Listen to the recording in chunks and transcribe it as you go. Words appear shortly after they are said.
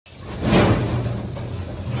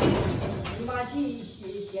把气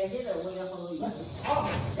歇歇着，我也好多用。好，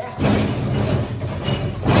来。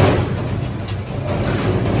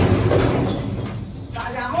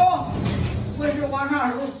大家好，我是王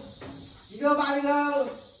常叔。记得把这个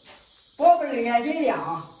宝贝儿给紧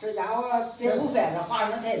啊！这家伙真不坏，这花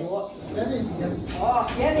生太多。哦，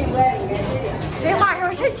别的我也应该紧点。这花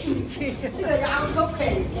生是气。这个家伙可快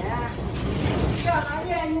一点。像当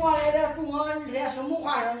年你往来的种这些什么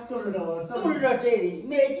花生，都是这这里，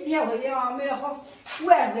卖几千块钱啊，卖好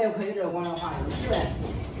500块这光这花生，是吧？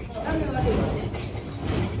咱这个多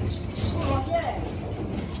少钱？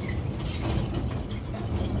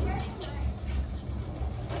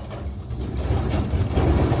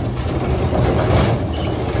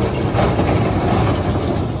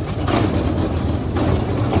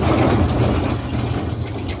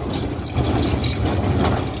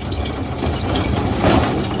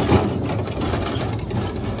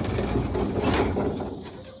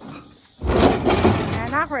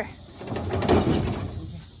拿会儿，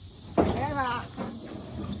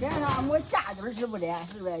这样我家军是不的，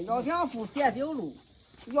是不是？要想富先走路，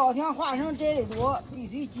要想花生摘的多，必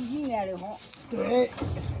须机器爱的好。对。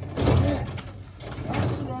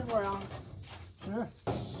吃在桌上。是。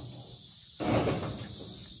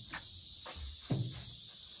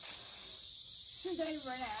是在一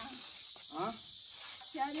边来啊？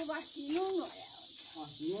现在就把西农弄来。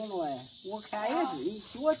西农弄来，我看也是，你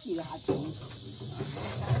替我记着还听。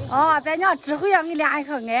哦，咱娘智慧要给俩一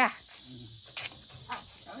个爱。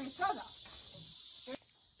让你瞧瞧。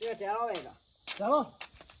这个摘了外个。摘了。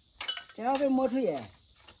摘了这磨锤。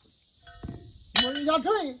磨人家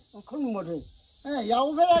锤。可不磨锤。哎呀，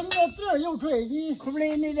我看你这底儿有锤，你可不得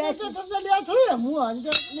那边这连锤也磨，你这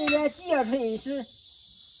那边接锤是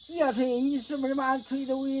接锤，你是不是把锤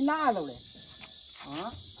都给拿着了？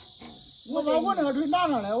啊？我把我那个锤拿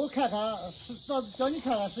上来，我看看是叫你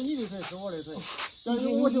看看是你的锤是我的锤，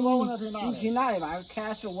我就把我那锤拿来。你去拿来吧，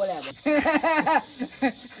看是我来的。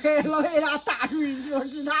老爷家大锤说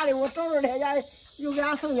是他的，我找着他家又给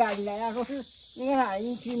他送下去了，人家说是那个啥，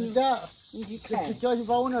你去看。叫你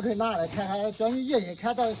把我那锤拿来看看，叫你爷爷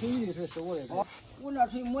看到底是你的锤是我的锤。我那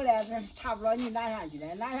锤磨来，这差不多你拿下去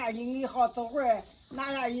了，拿下去你好走会儿，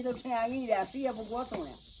拿下去都成天给你了，谁也不给我送了，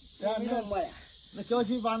你都磨了。那叫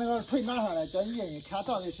去把那个锤拿上来，叫你爷爷看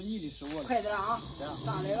到底是你的是我的。快点啊！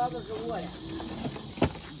上来了都是我的。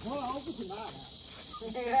我老不去拿了。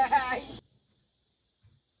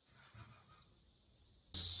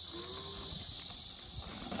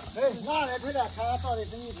哎，拿来锤来看看到底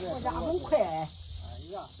是你的。我家真快哎！哎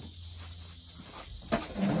呀，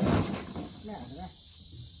来，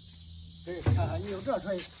这看看你有这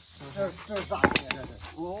锤。这是啥的？这是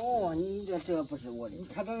哦，你这不是我的，你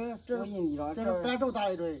看这我印你了，这是白手大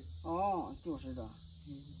一锤。哦，就是这，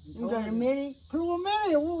你这是买的？可是我买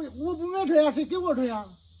的，我不买锤啊，谁给我锤啊？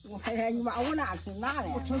我你把我那锤拿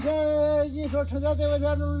来。我成天你说成天在我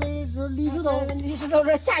家这李石头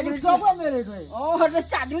这家军专门买的锤。哦，这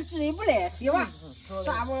家军治理不赖，对吧？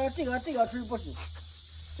啥不？这个锤不是，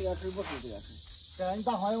这个锤不是这个锤。这你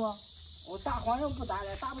打黄油吗？我打黄油不打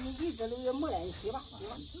了，打不进去，这里也没了，你洗吧。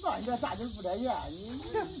知道你这家军不得远，你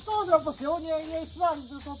早点不修，你洗完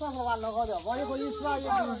就早完了好的，完以后你洗完也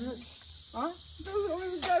不是啊。这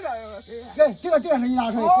个是你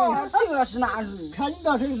拿锤，这个是拿锤。看你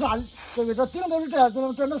那锤啥，这顶都是这样，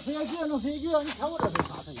这能塞下去，能塞下去，你看我这是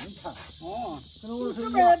啥锤？你看。哦，这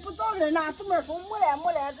边不早点拿，这边说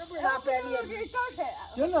没来，这不是啥白的。这找谁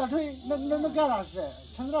啊？就那锤，那干啥事？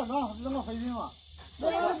成这让我费劲吗？那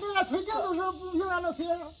个锤顶都是不平安的塞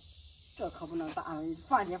了。这可不能打，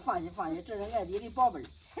放心，这是俺爹的宝贝儿。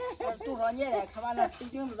多少年了，看把那锤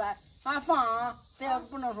顶子咱放啊，咱也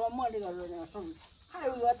不能说磨这个手。还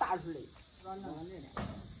有一个大锤的，让那个来了。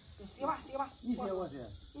洗吧，你洗我洗，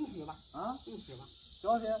你洗吧，啊，你洗吧，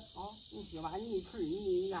小洗，哦，你洗吧，你一锤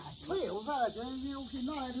你干啥洗？锤，我反正就是你可以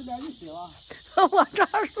拿来就让你洗吧。我常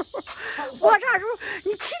叔，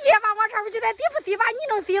你欺骗吧，我常叔就在底部洗吧，你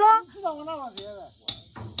能洗了？知道我哪能洗的？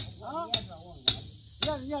啊？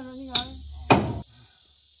你看，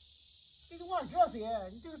这就往这塞，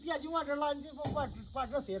你这个电就往这拉，你就往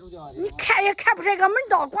这塞出去了。你看也看不出来个门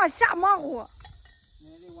道，光瞎忙活。那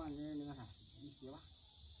得往这那个啥，你洗吧，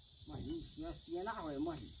你洗哪会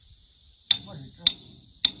没事？没事吃。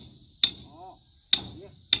哦，洗，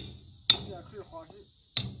这锤好使，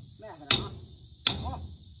慢点啊，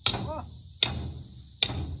好。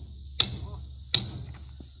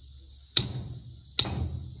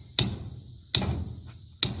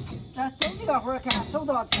这个会儿看手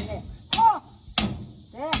到挺的，好，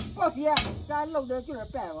哎，别撇，咱漏点劲儿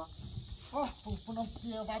掰吧。好，不能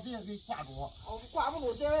别把别给挂住。哦，挂不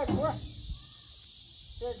住，在外出。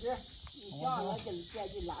这，你想俺这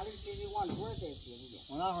拉的这往里边再接着去。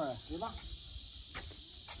往哪块儿？对吧？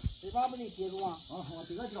对吧？不得接住啊？我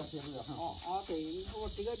这个叫接住的。对，我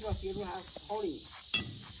这个叫接住还好哩。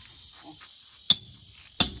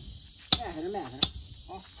慢点慢点。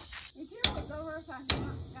你这个豆腐算什么？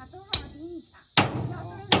俺豆腐给你看，俺豆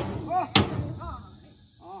腐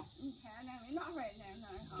你看那没拿回来那。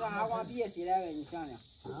这还往底下接来个，你想想。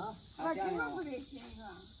我这个不得写一个。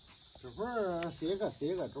这不是写一个，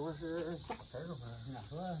这不是大事儿，这不是人家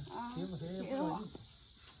说写不写不着急。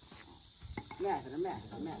慢点，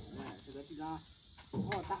这个地方不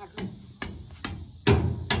好打住。这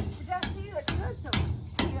是一个这个走，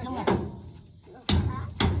行了。这个看，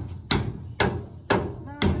那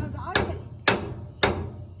到这里。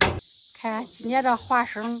看今年这花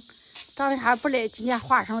生长得还不赖，今年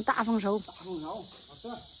花生大丰收。大丰收，这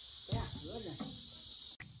喝着。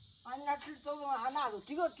俺那这走还拿走，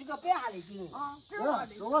这个白还得紧。这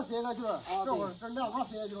我写个句儿，这会儿这两行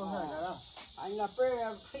写就是这个。俺那本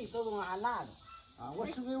儿可以走动还拿着。我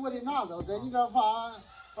是给我得拿走，在你这放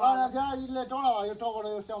两天，一来找了吧，又找过来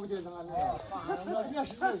又想不起来那个。我也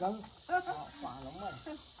是这个。放了么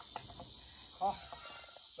的。好，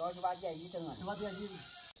这就把电机整了。就把电机。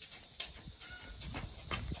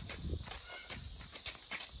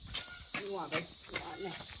你往这来。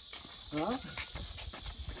往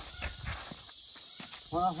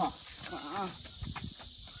哪放？放。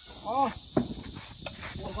好。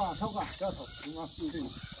我放少放，不要抽，你往进去。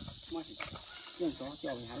没事，净烧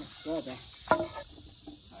掉不下来，不要掰。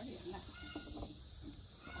二点来，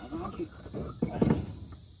放上去。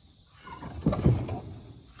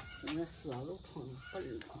现在四都碰本儿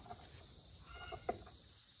了。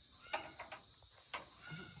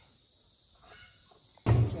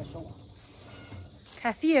别手。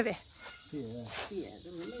看肥呗。肥，这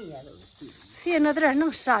每年都是肥。肥那点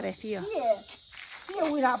能啥的肥？肥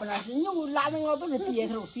为啥不能吃？牛拉那个都是鳖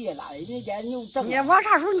头肥拉的，人家牛整。你往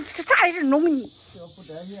啥时候你这咋的是农你？这不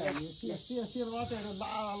沾血，你写了往这头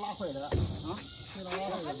拉坏了写了往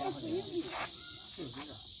这头拉坏了。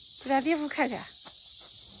这俩地方看看。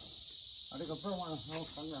把这个本往上我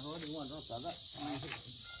看看，我这往这搁着，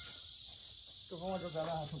这往这搁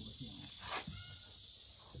着还是不行。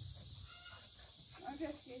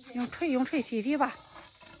用锤洗洗吧。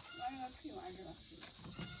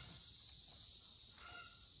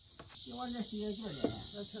你往这洗下去去，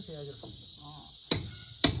那这洗下去。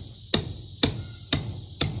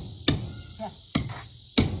看，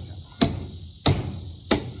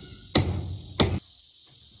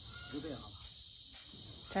就这样了。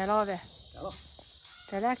摘了呗。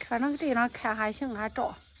摘了，反正这样看还行，还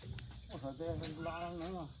照。我说这拉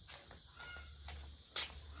能啊。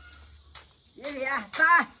爷爷，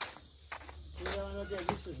来。今天晚上电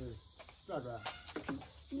机试试，转。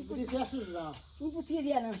你不得先试试啊？你不贴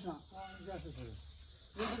电能上？你先试试。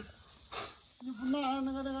你不拿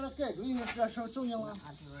那个盖锥，这手硬了。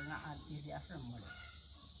俺就是俺贴电什么的。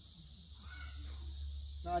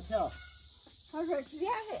拿条。他说几点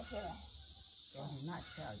回来？拿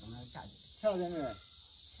条就那下去。条在那儿。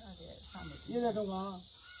条在上面。你在中吗？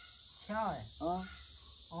条哎。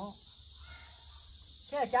哦。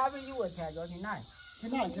这家里有个条，叫去哪里？去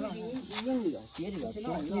哪里？你赢这个，接这个，接这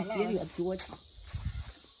个比我强。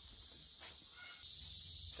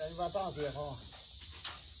这你把档接好。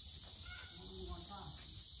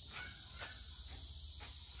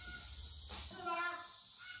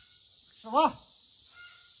是吧？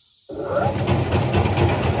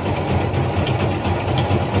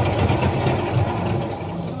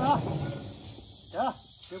行，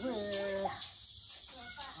这回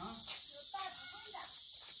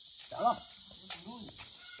摘了。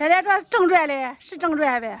摘了这正拽嘞，是正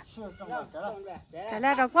拽呗？是正拽，摘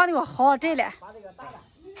了这光溜好，摘了。把这个打了。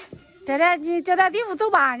摘了，你叫咱弟夫走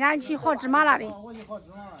吧，俺去薅芝麻了的。我去薅芝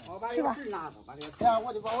麻了。我把这个纸拿走，把这个。哎呀，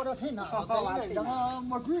我就把我这腿拿走，这个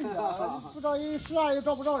没准儿的，不知道有啥也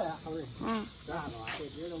找不着了。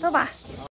走吧。